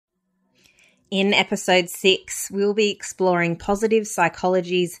In episode 6, we'll be exploring positive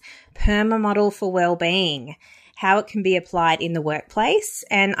psychology's PERMA model for wellbeing, how it can be applied in the workplace,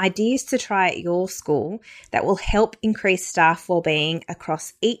 and ideas to try at your school that will help increase staff wellbeing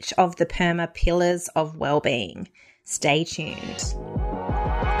across each of the PERMA pillars of wellbeing. Stay tuned.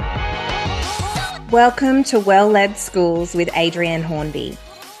 Welcome to Well-Led Schools with Adrienne Hornby.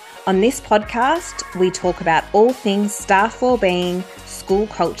 On this podcast, we talk about all things staff wellbeing, school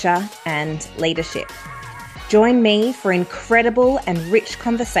culture, and leadership. Join me for incredible and rich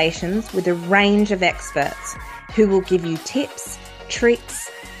conversations with a range of experts who will give you tips, tricks,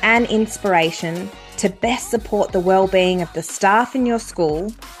 and inspiration to best support the wellbeing of the staff in your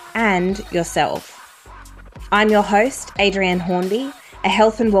school and yourself. I'm your host, Adrienne Hornby, a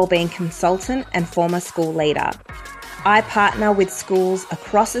health and wellbeing consultant and former school leader. I partner with schools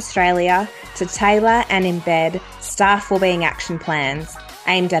across Australia to tailor and embed staff wellbeing action plans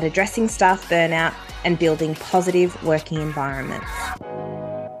aimed at addressing staff burnout and building positive working environments.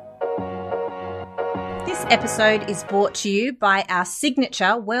 This episode is brought to you by our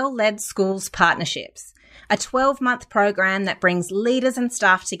signature Well-Led Schools partnerships, a 12-month program that brings leaders and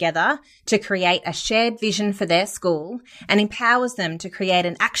staff together to create a shared vision for their school and empowers them to create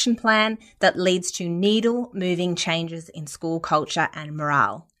an action plan that leads to needle-moving changes in school culture and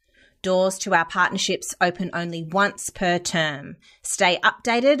morale. Doors to our partnerships open only once per term. Stay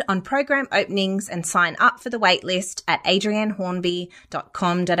updated on program openings and sign up for the waitlist at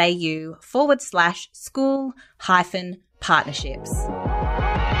adriennehornby.com.au/school-partnerships.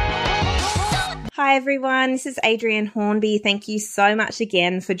 Hi everyone, this is Adrienne Hornby. Thank you so much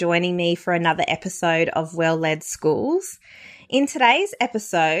again for joining me for another episode of Well-Led Schools. In today's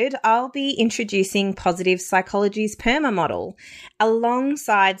episode, I'll be introducing positive psychology's PERMA model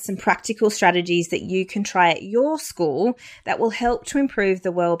alongside some practical strategies that you can try at your school that will help to improve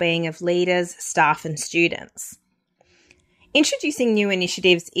the wellbeing of leaders, staff, and students. Introducing new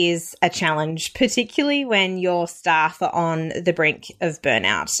initiatives is a challenge, particularly when your staff are on the brink of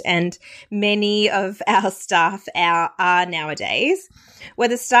burnout, and many of our staff are nowadays.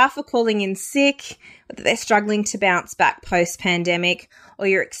 Whether staff are calling in sick, whether they're struggling to bounce back post-pandemic, or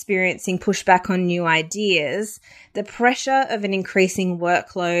you're experiencing pushback on new ideas, the pressure of an increasing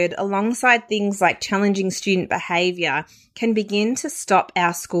workload alongside things like challenging student behaviour can begin to stop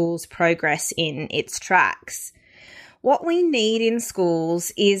our school's progress in its tracks. What we need in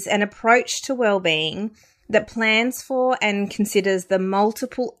schools is an approach to wellbeing that plans for and considers the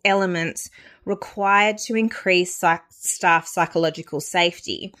multiple elements required to increase staff psychological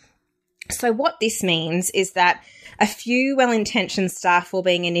safety. So what this means is that a few well-intentioned staff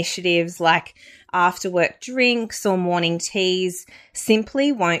wellbeing initiatives like after-work drinks or morning teas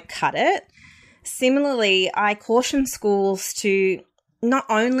simply won't cut it. Similarly, I caution schools to not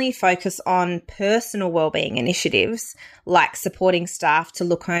only focus on personal wellbeing initiatives like supporting staff to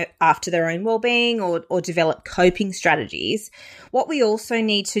look after their own wellbeing or develop coping strategies, what we also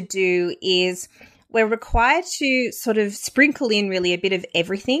need to do is we're required to sort of sprinkle in really a bit of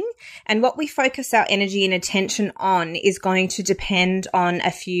everything. And what we focus our energy and attention on is going to depend on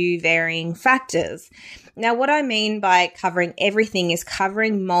a few varying factors. Now, what I mean by covering everything is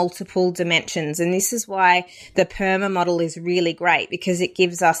covering multiple dimensions. And this is why the PERMA model is really great, because it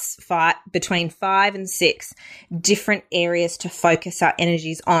gives us between 5 and 6 different areas to focus our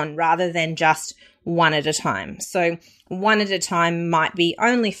energies on rather than just one at a time. So one at a time might be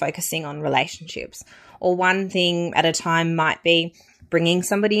only focusing on relationships, or one thing at a time might be bringing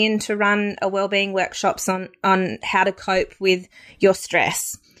somebody in to run a wellbeing workshops on how to cope with your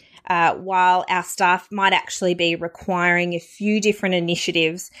stress. While our staff might actually be requiring a few different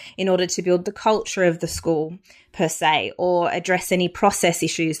initiatives in order to build the culture of the school per se, or address any process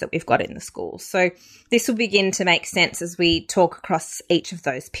issues that we've got in the school. So this will begin to make sense as we talk across each of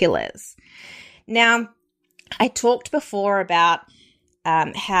those pillars. Now, I talked before about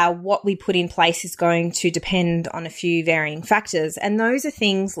how what we put in place is going to depend on a few varying factors, and those are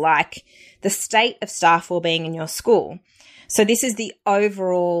things like the state of staff wellbeing in your school. So this is the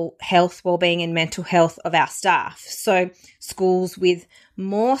overall health, wellbeing and mental health of our staff. So schools with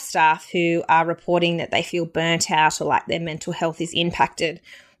more staff who are reporting that they feel burnt out or like their mental health is impacted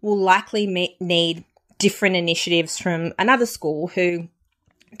will likely need different initiatives from another school who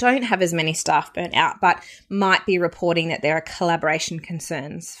don't have as many staff burnt out but might be reporting that there are collaboration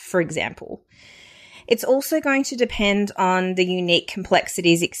concerns, for example. It's also going to depend on the unique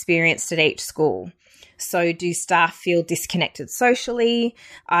complexities experienced at each school. So do staff feel disconnected socially?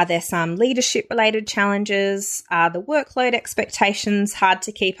 Are there some leadership-related challenges? Are the workload expectations hard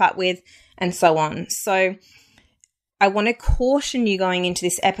to keep up with? And so on. So I want to caution you going into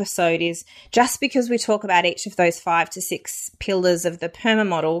this episode is just because we talk about each of those 5 to 6 pillars of the PERMA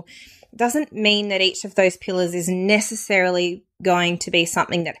model doesn't mean that each of those pillars is necessarily going to be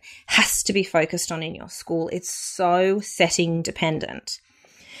something that has to be focused on in your school. It's so setting dependent.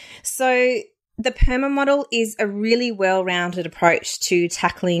 So the PERMA model is a really well-rounded approach to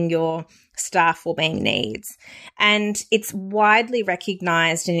tackling your staff wellbeing needs, and it's widely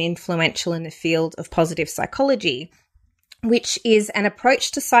recognised and influential in the field of positive psychology, which is an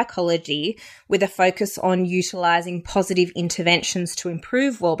approach to psychology with a focus on utilising positive interventions to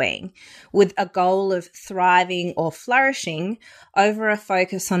improve wellbeing, with a goal of thriving or flourishing over a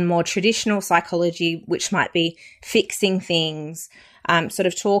focus on more traditional psychology, which might be fixing things, sort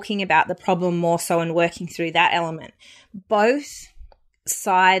of talking about the problem more so and working through that element. Both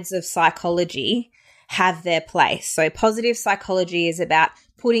sides of psychology have their place. So positive psychology is about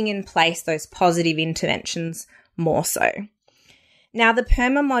putting in place those positive interventions more so. Now, the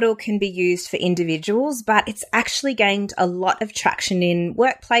PERMA model can be used for individuals, but it's actually gained a lot of traction in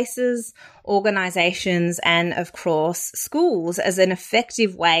workplaces, organisations, and of course, schools as an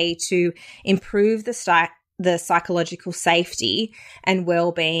effective way to improve the psychological safety and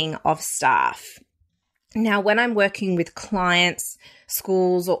well-being of staff. Now, when I'm working with clients,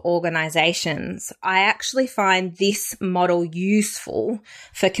 schools, or organisations, I actually find this model useful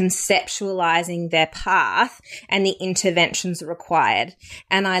for conceptualising their path and the interventions required.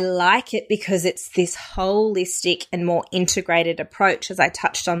 And I like it because it's this holistic and more integrated approach, as I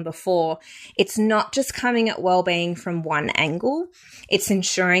touched on before. It's not just coming at wellbeing from one angle. It's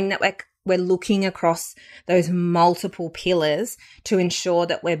ensuring that we're looking across those multiple pillars to ensure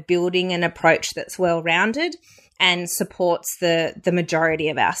that we're building an approach that's well-rounded and supports the majority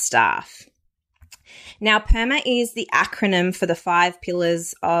of our staff. Now, PERMA is the acronym for the 5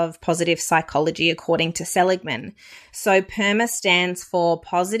 pillars of positive psychology according to Seligman. So PERMA stands for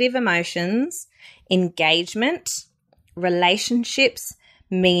positive emotions, engagement, relationships,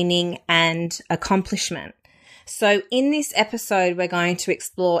 meaning, and accomplishment. So in this episode, we're going to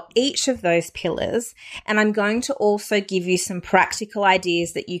explore each of those pillars, and I'm going to also give you some practical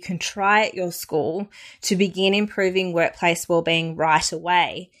ideas that you can try at your school to begin improving workplace wellbeing right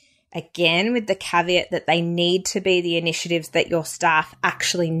away. Again, with the caveat that they need to be the initiatives that your staff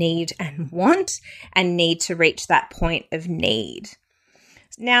actually need and want and need to reach that point of need.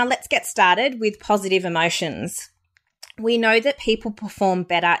 Now, let's get started with positive emotions. We know that people perform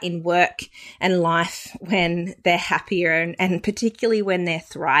better in work and life when they're happier and particularly when they're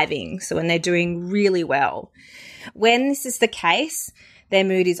thriving, so when they're doing really well. When this is the case, their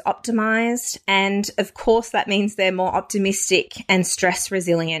mood is optimized, and of course that means they're more optimistic and stress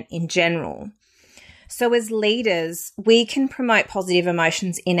resilient in general. So as leaders, we can promote positive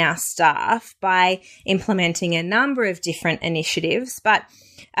emotions in our staff by implementing a number of different initiatives, but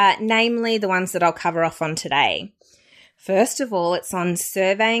namely the ones that I'll cover off on today. First of all, it's on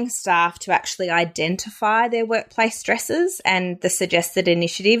surveying staff to actually identify their workplace stresses and the suggested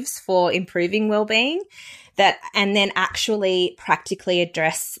initiatives for improving wellbeing, and then actually practically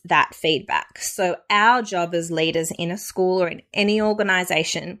address that feedback. So our job as leaders in a school or in any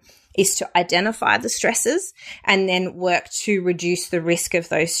organisation is to identify the stresses and then work to reduce the risk of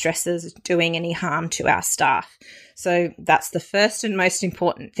those stresses doing any harm to our staff. So that's the first and most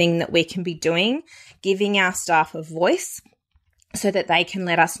important thing that we can be doing, giving our staff a voice so that they can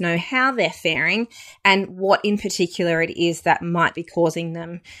let us know how they're faring and what in particular it is that might be causing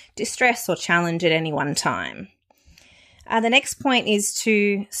them distress or challenge at any one time. The next point is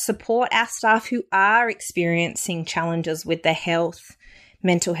to support our staff who are experiencing challenges with their health,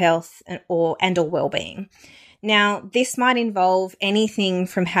 mental health, or well-being. Now, this might involve anything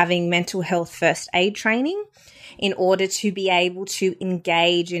from having mental health first aid training in order to be able to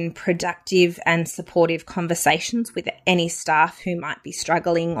engage in productive and supportive conversations with any staff who might be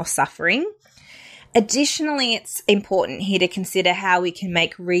struggling or suffering. Additionally, it's important here to consider how we can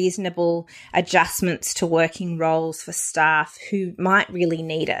make reasonable adjustments to working roles for staff who might really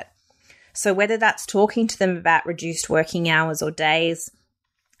need it. So whether that's talking to them about reduced working hours or days,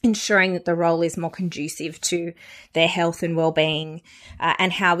 ensuring that the role is more conducive to their health and well-being,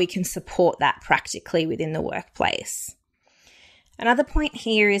 and how we can support that practically within the workplace. Another point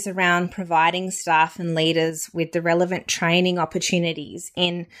here is around providing staff and leaders with the relevant training opportunities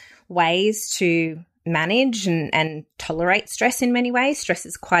in ways to manage and tolerate stress in many ways. Stress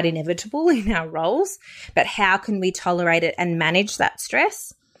is quite inevitable in our roles, but how can we tolerate it and manage that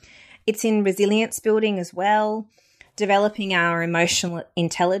stress? It's in resilience building as well, developing our emotional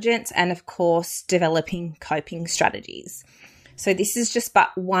intelligence, and of course, developing coping strategies. So this is just but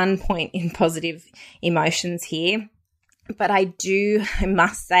one point in positive emotions here. But I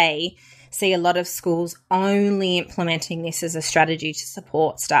must say, see a lot of schools only implementing this as a strategy to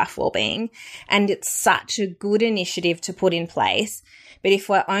support staff wellbeing. And it's such a good initiative to put in place. But if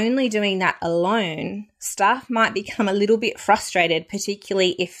we're only doing that alone, staff might become a little bit frustrated,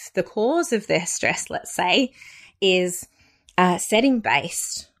 particularly if the cause of their stress, let's say, is setting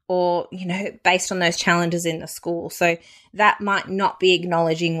based or, based on those challenges in the school. So that might not be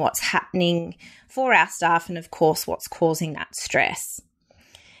acknowledging what's happening for our staff and, of course, what's causing that stress.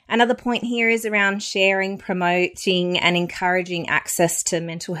 Another point here is around sharing, promoting and encouraging access to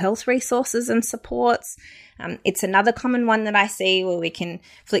mental health resources and supports. It's another common one that I see where we can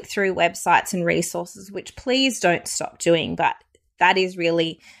flick through websites and resources, which please don't stop doing, but that is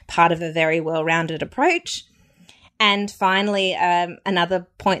really part of a very well-rounded approach. And finally, another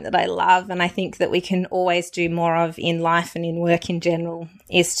point that I love and I think that we can always do more of in life and in work in general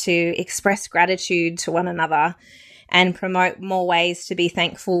is to express gratitude to one another and promote more ways to be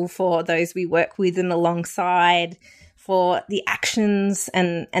thankful for those we work with and alongside, for the actions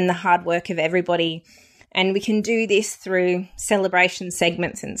and the hard work of everybody. And we can do this through celebration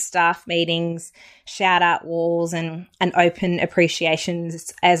segments and staff meetings, shout-out walls and open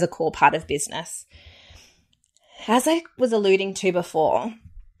appreciations as a core part of business. As I was alluding to before,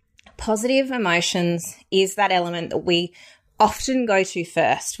 positive emotions is that element that we often go to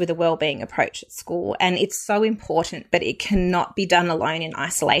first with a wellbeing approach at school, and it's so important, but it cannot be done alone in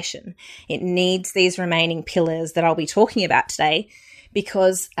isolation. It needs these remaining pillars that I'll be talking about today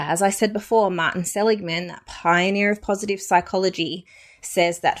because, as I said before, Martin Seligman, that pioneer of positive psychology,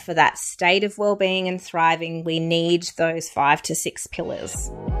 says that for that state of wellbeing and thriving, we need those 5 to 6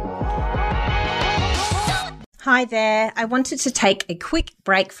 pillars. Hi there. I wanted to take a quick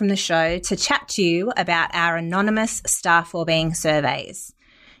break from the show to chat to you about our anonymous staff wellbeing surveys.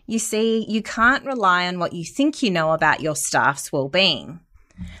 You see, you can't rely on what you think you know about your staff's wellbeing.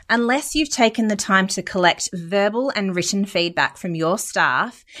 Unless you've taken the time to collect verbal and written feedback from your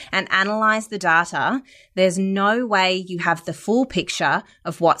staff and analyse the data, there's no way you have the full picture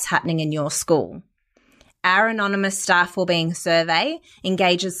of what's happening in your school. Our anonymous staff wellbeing survey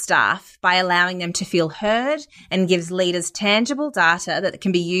engages staff by allowing them to feel heard and gives leaders tangible data that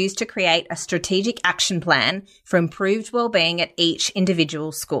can be used to create a strategic action plan for improved wellbeing at each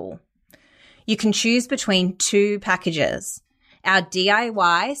individual school. You can choose between 2 packages. Our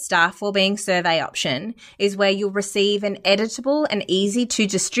DIY staff wellbeing survey option is where you'll receive an editable and easy to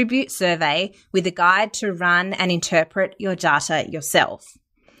distribute survey with a guide to run and interpret your data yourself.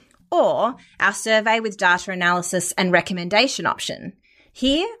 Or our survey with data analysis and recommendation option.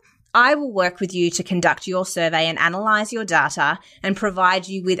 Here, I will work with you to conduct your survey and analyse your data and provide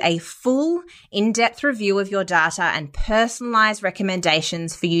you with a full, in-depth review of your data and personalised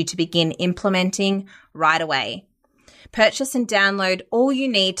recommendations for you to begin implementing right away. Purchase and download all you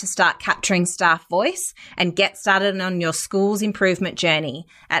need to start capturing staff voice and get started on your school's improvement journey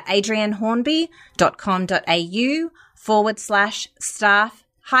at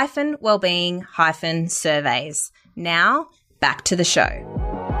adriannehornby.com.au/staff-wellbeing-surveys. Now, back to the show.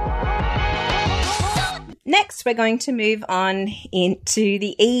 Next, we're going to move on into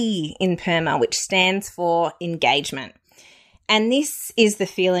the E in PERMA, which stands for engagement. And this is the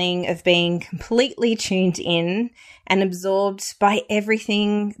feeling of being completely tuned in and absorbed by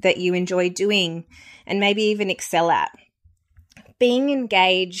everything that you enjoy doing and maybe even excel at. Being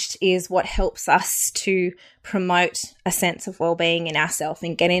engaged is what helps us to promote a sense of well-being in ourselves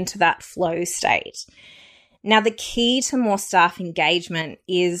and get into that flow state. Now, the key to more staff engagement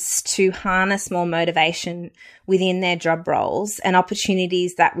is to harness more motivation within their job roles and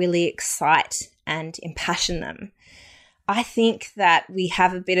opportunities that really excite and impassion them. I think that we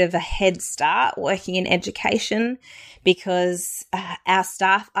have a bit of a head start working in education because our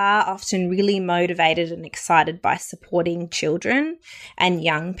staff are often really motivated and excited by supporting children and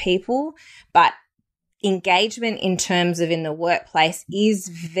young people, but engagement in terms of in the workplace is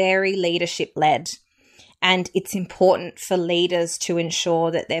very leadership-led. And it's important for leaders to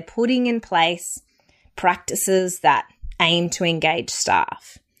ensure that they're putting in place practices that aim to engage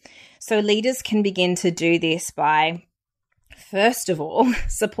staff. So leaders can begin to do this by, first of all,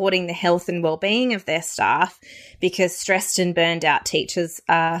 supporting the health and well-being of their staff, because stressed and burned out teachers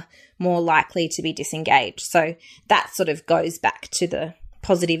are more likely to be disengaged. So that sort of goes back to the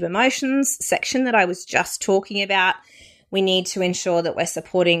positive emotions section that I was just talking about. We need to ensure that we're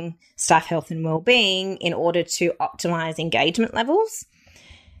supporting staff health and well-being in order to optimize engagement levels.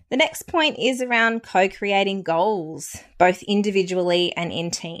 The next point is around co-creating goals, both individually and in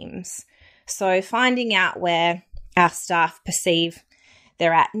teams. So finding out where our staff perceive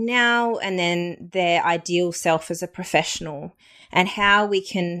they're at now and then their ideal self as a professional, and how we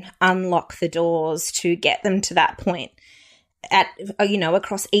can unlock the doors to get them to that point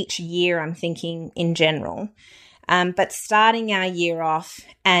across each year, I'm thinking in general. But starting our year off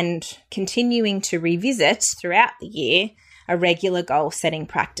and continuing to revisit throughout the year a regular goal-setting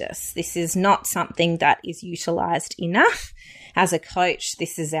practice. This is not something that is utilised enough. As a coach,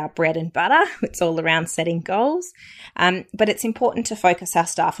 this is our bread and butter. It's all around setting goals. But it's important to focus our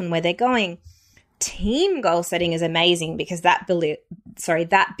staff on where they're going. Team goal setting is amazing because that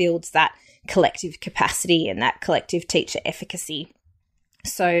builds that collective capacity and that collective teacher efficacy.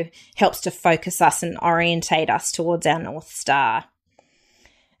 So helps to focus us and orientate us towards our North Star.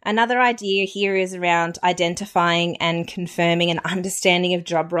 Another idea here is around identifying and confirming an understanding of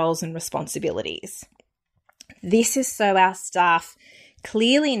job roles and responsibilities. This is so our staff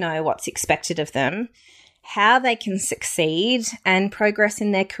clearly know what's expected of them, how they can succeed and progress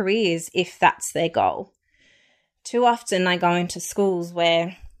in their careers if that's their goal. Too often I go into schools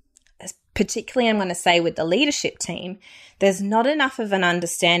where, particularly I'm going to say with the leadership team, there's not enough of an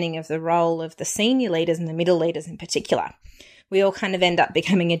understanding of the role of the senior leaders and the middle leaders in particular. We all kind of end up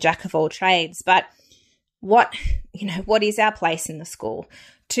becoming a jack of all trades, but what is our place in the school?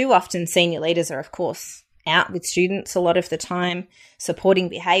 Too often senior leaders are, of course, out with students a lot of the time, supporting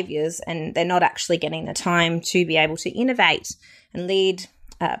behaviours, and they're not actually getting the time to be able to innovate and lead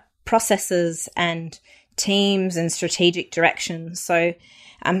processes and teams and strategic direction. So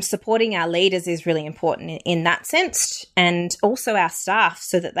supporting our leaders is really important in that sense, and also our staff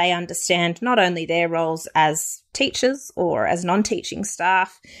so that they understand not only their roles as teachers or as non-teaching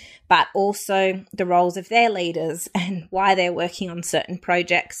staff, but also the roles of their leaders and why they're working on certain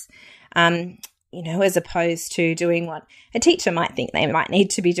projects, as opposed to doing what a teacher might think they might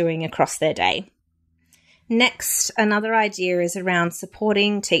need to be doing across their day. Next, another idea is around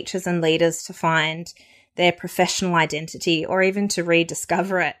supporting teachers and leaders to find their professional identity or even to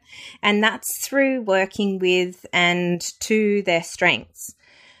rediscover it. And that's through working with and to their strengths.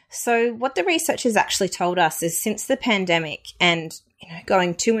 So what the research has actually told us is since the pandemic and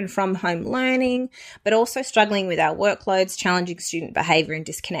going to and from home learning, but also struggling with our workloads, challenging student behaviour and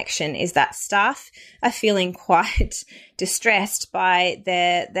disconnection, is that staff are feeling quite distressed by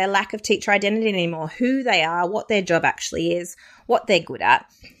their lack of teacher identity anymore, who they are, what their job actually is, what they're good at.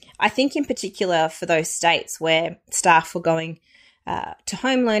 I think in particular for those states where staff were going to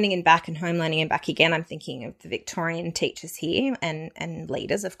home learning and back and home learning and back again, I'm thinking of the Victorian teachers here and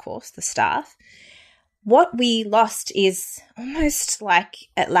leaders, of course, the staff. What we lost is almost like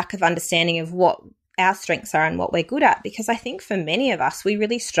a lack of understanding of what our strengths are and what we're good at, because I think for many of us, we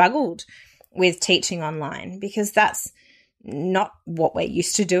really struggled with teaching online because that's not what we're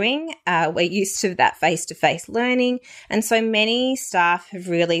used to doing. We're used to that face-to-face learning. And so many staff have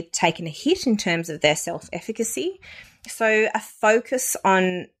really taken a hit in terms of their self-efficacy. So a focus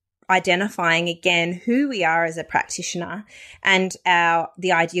on identifying again who we are as a practitioner and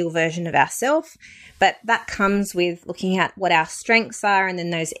the ideal version of ourselves. But that comes with looking at what our strengths are and then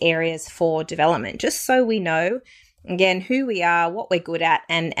those areas for development, just so we know, again, who we are, what we're good at,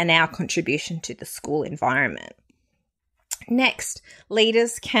 and our contribution to the school environment. Next,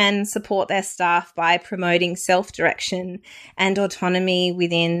 leaders can support their staff by promoting self-direction and autonomy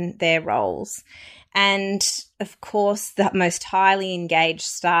within their roles. And of course, the most highly engaged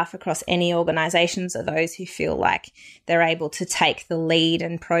staff across any organisations are those who feel like they're able to take the lead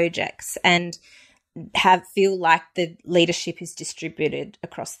in projects and feel like the leadership is distributed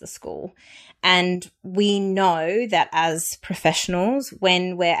across the school. And we know that as professionals,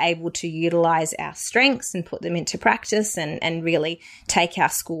 when we're able to utilise our strengths and put them into practice and really take our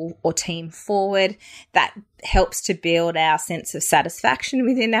school or team forward, that helps to build our sense of satisfaction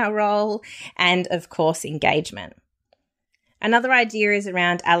within our role and, of course, engagement. Another idea is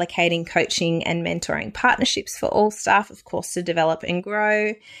around allocating coaching and mentoring partnerships for all staff, of course, to develop and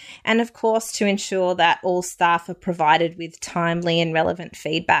grow, and of course, to ensure that all staff are provided with timely and relevant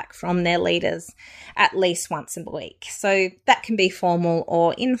feedback from their leaders at least once a week. So that can be formal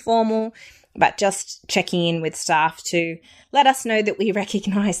or informal, but just checking in with staff to let us know that we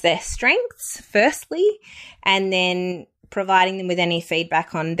recognise their strengths, firstly, and then providing them with any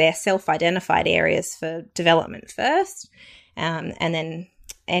feedback on their self-identified areas for development first. And then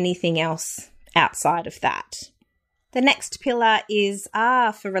anything else outside of that. The next pillar is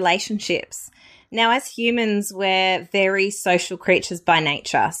R for relationships. Now, as humans, we're very social creatures by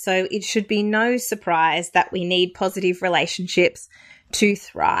nature, so it should be no surprise that we need positive relationships to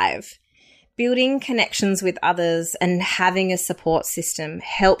thrive. Building connections with others and having a support system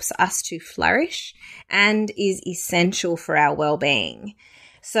helps us to flourish and is essential for our well-being.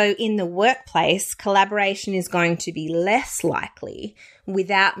 So in the workplace, collaboration is going to be less likely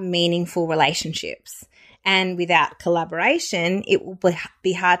without meaningful relationships. And without collaboration, it will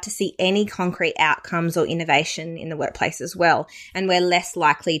be hard to see any concrete outcomes or innovation in the workplace as well. And we're less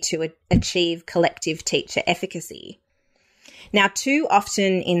likely to achieve collective teacher efficacy. Now, too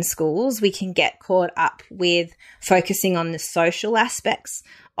often in schools, we can get caught up with focusing on the social aspects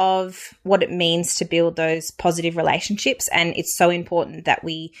of what it means to build those positive relationships. And it's so important that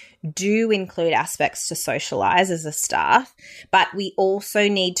we do include aspects to socialize as a staff, but we also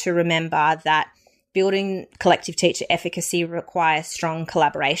need to remember that building collective teacher efficacy requires strong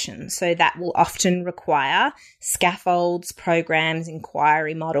collaboration. So that will often require scaffolds, programs,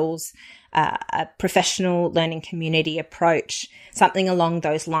 inquiry models, a professional learning community approach, something along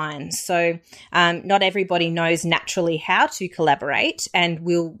those lines. So not everybody knows naturally how to collaborate and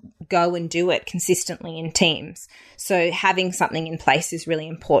will go and do it consistently in teams. So having something in place is really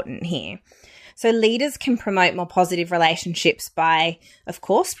important here. So leaders can promote more positive relationships by, of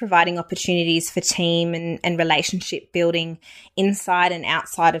course, providing opportunities for team and relationship building inside and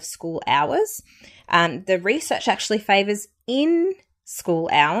outside of school hours. The research actually favours in school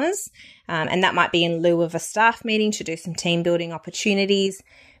hours, and that might be in lieu of a staff meeting to do some team building opportunities,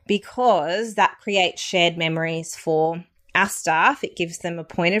 because that creates shared memories for our staff. It gives them a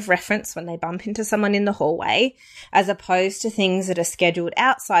point of reference when they bump into someone in the hallway, as opposed to things that are scheduled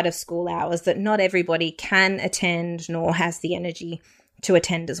outside of school hours that not everybody can attend nor has the energy to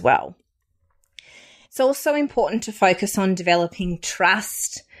attend as well. It's also important to focus on developing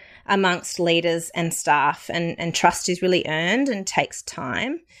trust amongst leaders and staff, and trust is really earned and takes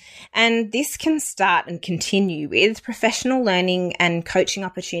time. And this can start and continue with professional learning and coaching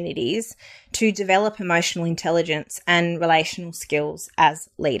opportunities to develop emotional intelligence and relational skills as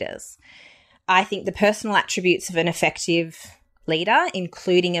leaders. I think the personal attributes of an effective leader,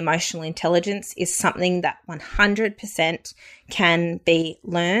 including emotional intelligence, is something that 100% can be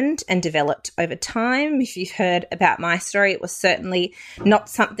learned and developed over time. If you've heard about my story, it was certainly not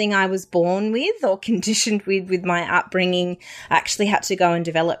something I was born with or conditioned with my upbringing. I actually had to go and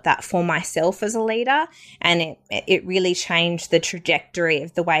develop that for myself as a leader, and it really changed the trajectory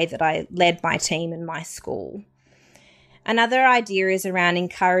of the way that I led my team and my school. Another idea is around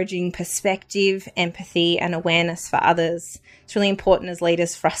encouraging perspective, empathy, and awareness for others. It's really important as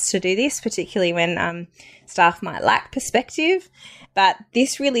leaders for us to do this, particularly when staff might lack perspective. But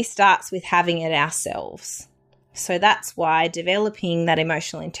this really starts with having it ourselves. So that's why developing that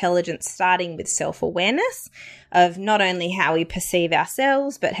emotional intelligence, starting with self-awareness of not only how we perceive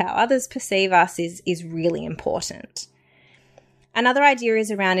ourselves, but how others perceive us is really important. Another idea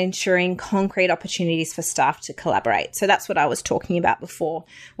is around ensuring concrete opportunities for staff to collaborate. So that's what I was talking about before,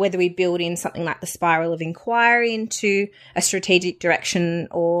 whether we build in something like the spiral of inquiry into a strategic direction,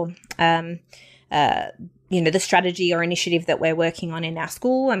 or, the strategy or initiative that we're working on in our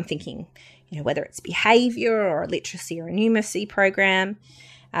school. I'm thinking, whether it's behaviour or a literacy or a numeracy program,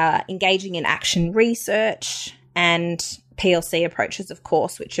 engaging in action research, and PLC approaches, of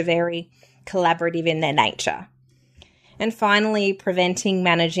course, which are very collaborative in their nature. And finally, preventing,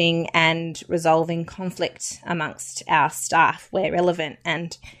 managing and resolving conflict amongst our staff where relevant.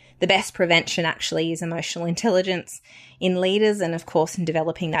 And the best prevention actually is emotional intelligence in leaders, and of course in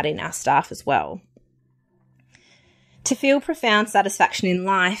developing that in our staff as well. To feel profound satisfaction in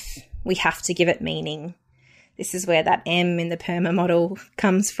life, we have to give it meaning. This is where that M in the PERMA model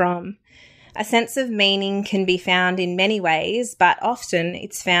comes from. A sense of meaning can be found in many ways, but often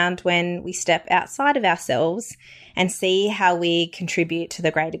it's found when we step outside of ourselves and see how we contribute to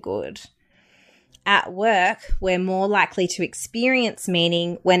the greater good. At work, we're more likely to experience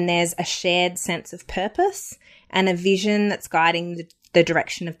meaning when there's a shared sense of purpose and a vision that's guiding the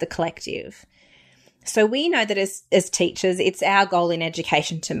direction of the collective. So we know that as teachers, it's our goal in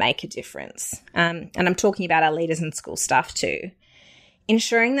education to make a difference. And I'm talking about our leaders and school staff too.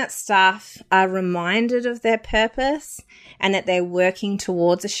 Ensuring that staff are reminded of their purpose and that they're working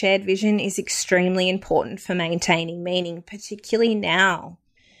towards a shared vision is extremely important for maintaining meaning, particularly now.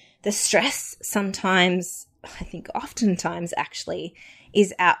 The stress sometimes, I think oftentimes actually,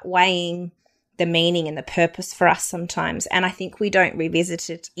 is outweighing the meaning and the purpose for us sometimes, and I think we don't revisit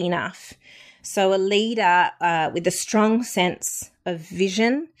it enough. So a leader with a strong sense of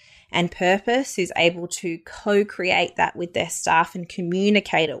vision and purpose, who's able to co-create that with their staff and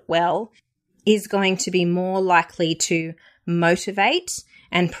communicate it well, is going to be more likely to motivate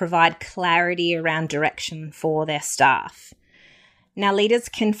and provide clarity around direction for their staff. Now, leaders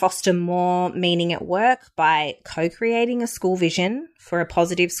can foster more meaning at work by co-creating a school vision for a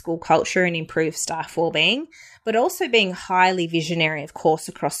positive school culture and improve staff wellbeing, but also being highly visionary, of course,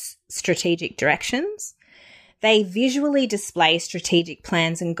 across strategic directions. They visually display strategic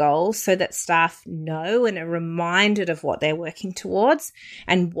plans and goals so that staff know and are reminded of what they're working towards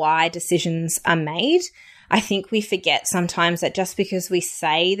and why decisions are made. I think we forget sometimes that just because we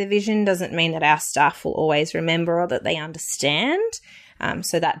say the vision doesn't mean that our staff will always remember or that they understand.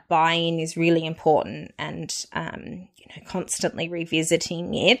 So that buy-in is really important, and constantly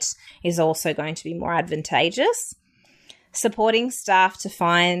revisiting it is also going to be more advantageous. Supporting staff to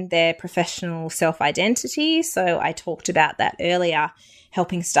find their professional self-identity. So I talked about that earlier,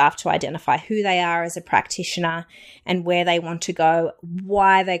 helping staff to identify who they are as a practitioner and where they want to go,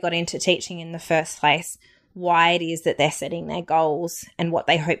 why they got into teaching in the first place, why it is that they're setting their goals and what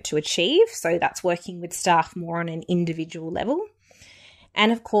they hope to achieve. So that's working with staff more on an individual level.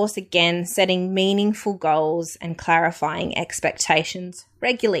 And of course, again, setting meaningful goals and clarifying expectations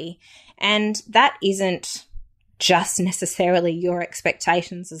regularly. And that isn't just necessarily your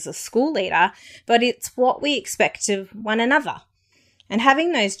expectations as a school leader, but it's what we expect of one another. And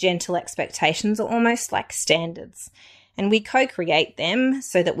having those gentle expectations are almost like standards. And we co-create them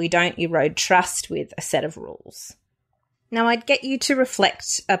so that we don't erode trust with a set of rules. Now, I'd get you to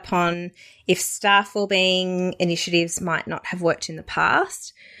reflect upon if staff wellbeing initiatives might not have worked in the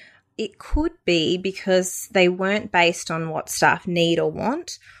past. It could be because they weren't based on what staff need or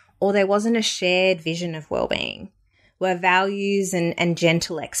want, or there wasn't a shared vision of wellbeing, where values and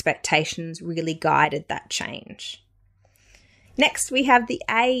gentle expectations really guided that change. Next, we have the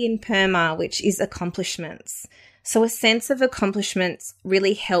A in PERMA, which is accomplishments. So a sense of accomplishments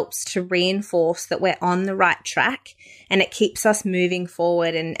really helps to reinforce that we're on the right track, and it keeps us moving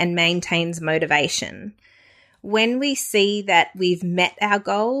forward and maintains motivation. When we see that we've met our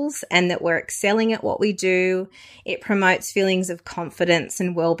goals and that we're excelling at what we do, it promotes feelings of confidence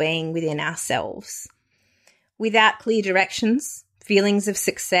and well-being within ourselves. Without clear directions, feelings of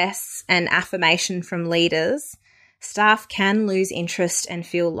success, and affirmation from leaders, staff can lose interest and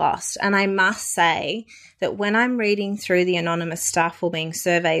feel lost. And I must say that when I'm reading through the anonymous staff wellbeing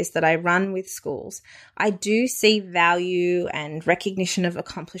surveys that I run with schools, I do see value and recognition of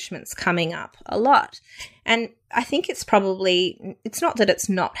accomplishments coming up a lot. And I think it's not that it's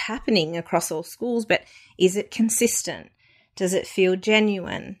not happening across all schools, but is it consistent? Does it feel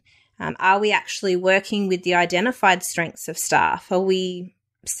genuine? Are we actually working with the identified strengths of staff? Are we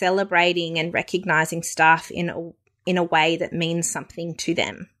celebrating and recognising staff in a way that means something to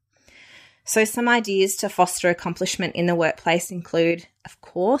them? So some ideas to foster accomplishment in the workplace include, of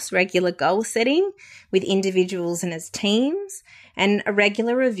course, regular goal setting with individuals and as teams, and a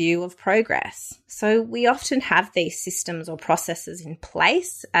regular review of progress. So we often have these systems or processes in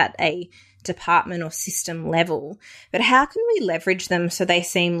place at a department or system level, but how can we leverage them so they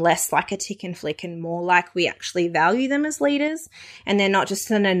seem less like a tick and flick and more like we actually value them as leaders, and they're not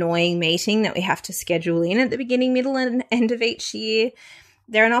just an annoying meeting that we have to schedule in at the beginning, middle, and end of each year?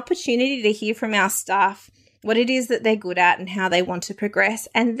 They're an opportunity to hear from our staff what it is that they're good at and how they want to progress,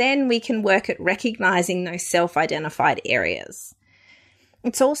 and then we can work at recognising those self-identified areas.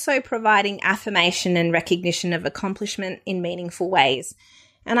 It's also providing affirmation and recognition of accomplishment in meaningful ways.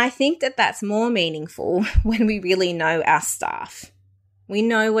 And I think that that's more meaningful when we really know our staff. We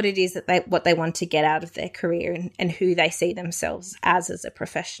know what it is that what they want to get out of their career and who they see themselves as a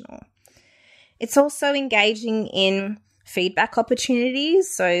professional. It's also engaging in feedback opportunities.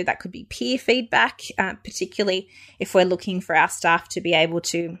 So that could be peer feedback, particularly if we're looking for our staff to be able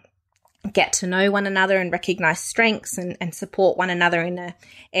to get to know one another and recognise strengths and support one another in an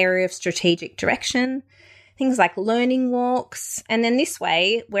area of strategic direction. Things like learning walks. And then this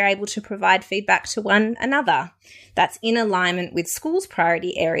way, we're able to provide feedback to one another that's in alignment with schools'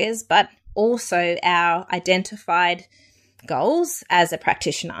 priority areas, but also our identified goals as a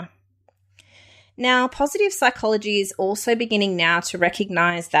practitioner. Now, positive psychology is also beginning now to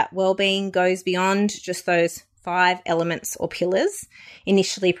recognise that wellbeing goes beyond just those 5 elements or pillars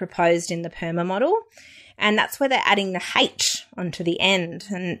initially proposed in the PERMA model. And that's where they're adding the H onto the end,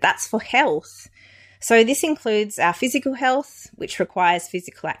 and that's for health. So this includes our physical health, which requires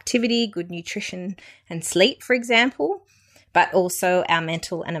physical activity, good nutrition and sleep, for example, but also our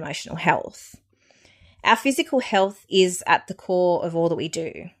mental and emotional health. Our physical health is at the core of all that we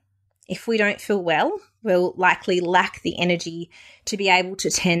do. If we don't feel well, we'll likely lack the energy to be able to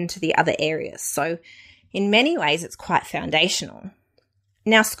tend to the other areas. So in many ways, it's quite foundational.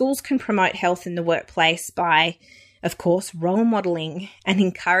 Now, schools can promote health in the workplace by Of course, role modeling and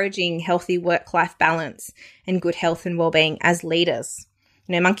encouraging healthy work-life balance and good health and well-being as leaders.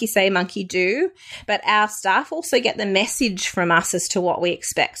 Monkey say, monkey do, but our staff also get the message from us as to what we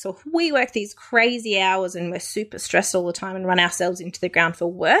expect. So if we work these crazy hours and we're super stressed all the time and run ourselves into the ground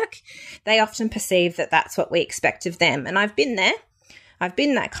for work, they often perceive that that's what we expect of them. And I've been there. I've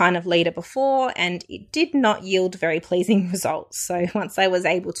been that kind of leader before, and it did not yield very pleasing results. So once I was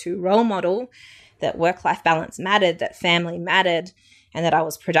able to role model that work-life balance mattered, that family mattered, and that I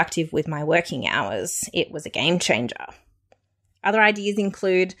was productive with my working hours, it was a game changer. Other ideas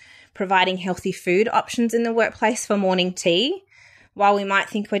include providing healthy food options in the workplace for morning tea. While we might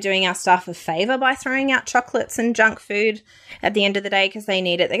think we're doing our staff a favour by throwing out chocolates and junk food at the end of the day because they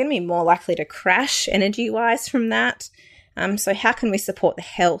need it, they're going to be more likely to crash energy-wise from that. So how can we support the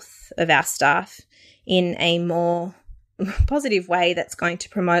health of our staff in a more positive way that's going to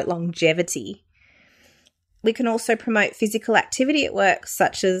promote longevity? We can also promote physical activity at work,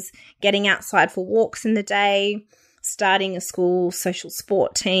 such as getting outside for walks in the day, starting a school social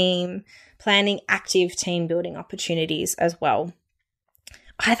sport team, planning active team building opportunities as well.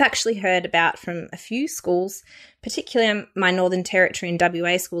 I've actually heard about from a few schools, particularly my Northern Territory and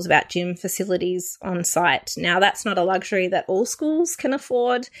WA schools, about gym facilities on site. Now, that's not a luxury that all schools can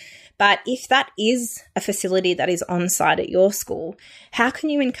afford, but if that is a facility that is on site at your school, how can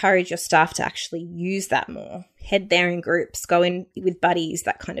you encourage your staff to actually use that more? Head there in groups, go in with buddies,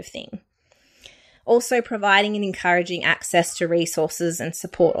 that kind of thing. Also providing and encouraging access to resources and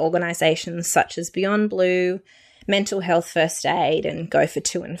support organisations such as Beyond Blue, Mental Health First Aid, and Go for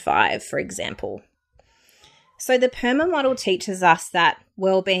 2 and 5, for example. So the PERMA model teaches us that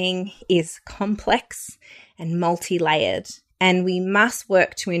wellbeing is complex and multi-layered, and we must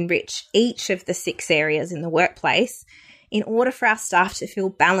work to enrich each of the 6 areas in the workplace in order for our staff to feel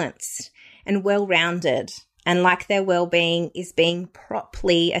balanced and well-rounded and like their wellbeing is being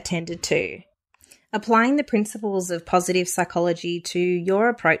properly attended to. Applying the principles of positive psychology to your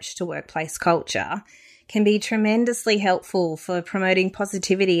approach to workplace culture can be tremendously helpful for promoting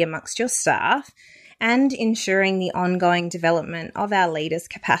positivity amongst your staff and ensuring the ongoing development of our leaders'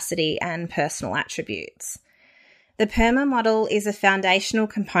 capacity and personal attributes. The PERMA model is a foundational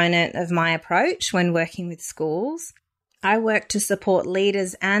component of my approach when working with schools. I work to support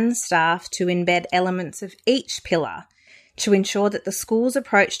leaders and staff to embed elements of each pillar to ensure that the school's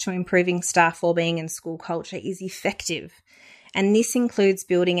approach to improving staff wellbeing and school culture is effective. And this includes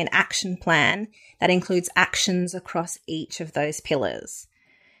building an action plan that includes actions across each of those pillars.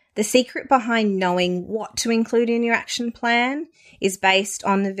 The secret behind knowing what to include in your action plan is based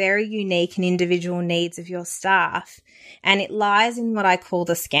on the very unique and individual needs of your staff, and it lies in what I call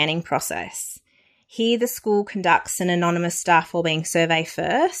the scanning process. Here, the school conducts an anonymous staff wellbeing survey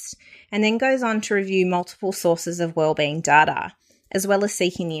first, and then goes on to review multiple sources of wellbeing data, as well as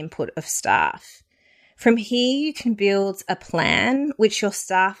seeking the input of staff. From here, you can build a plan which your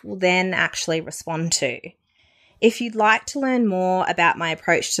staff will then actually respond to. If you'd like to learn more about my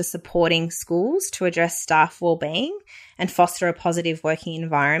approach to supporting schools to address staff wellbeing and foster a positive working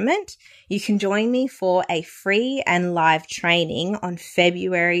environment, you can join me for a free and live training on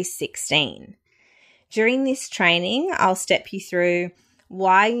February 16. During this training, I'll step you through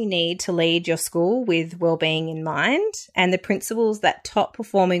why you need to lead your school with wellbeing in mind and the principles that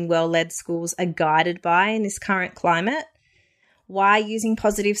top-performing well-led schools are guided by in this current climate, why using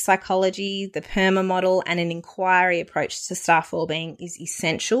positive psychology, the PERMA model, and an inquiry approach to staff wellbeing is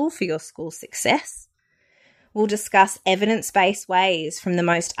essential for your school's success. We'll discuss evidence-based ways from the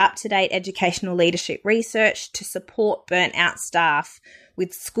most up-to-date educational leadership research to support burnt-out staff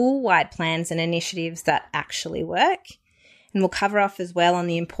with school-wide plans and initiatives that actually work. And we'll cover off as well on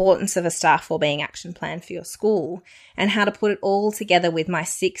the importance of a staff wellbeing action plan for your school and how to put it all together with my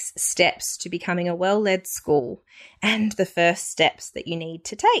 6 steps to becoming a well-led school and the first steps that you need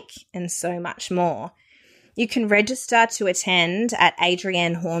to take, and so much more. You can register to attend at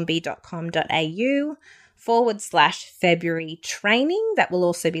adriennehornby.com.au/February training. That will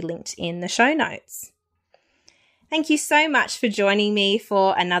also be linked in the show notes. Thank you so much for joining me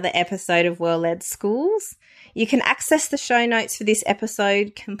for another episode of Well-Led Schools. You can access the show notes for this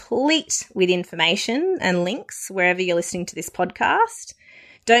episode complete with information and links wherever you're listening to this podcast.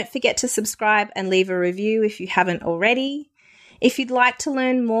 Don't forget to subscribe and leave a review if you haven't already. If you'd like to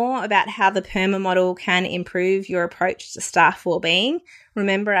learn more about how the PERMA model can improve your approach to staff wellbeing,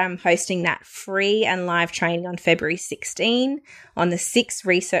 remember I'm hosting that free and live training on February 16 on the 6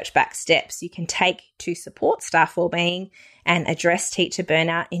 research-backed steps you can take to support staff wellbeing and address teacher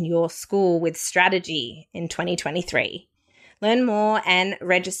burnout in your school with strategy in 2023. Learn more and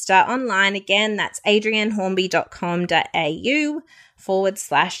register online. Again, that's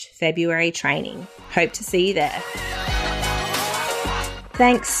adriennehornby.com.au/February training. Hope to see you there.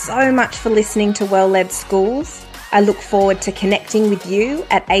 Thanks so much for listening to Well-Led Schools. I look forward to connecting with you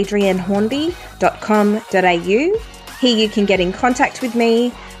at adriennehornby.com.au. Here you can get in contact with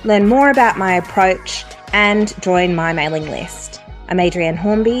me, learn more about my approach, and join my mailing list. I'm Adrienne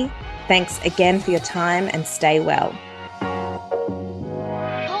Hornby. Thanks again for your time and stay well.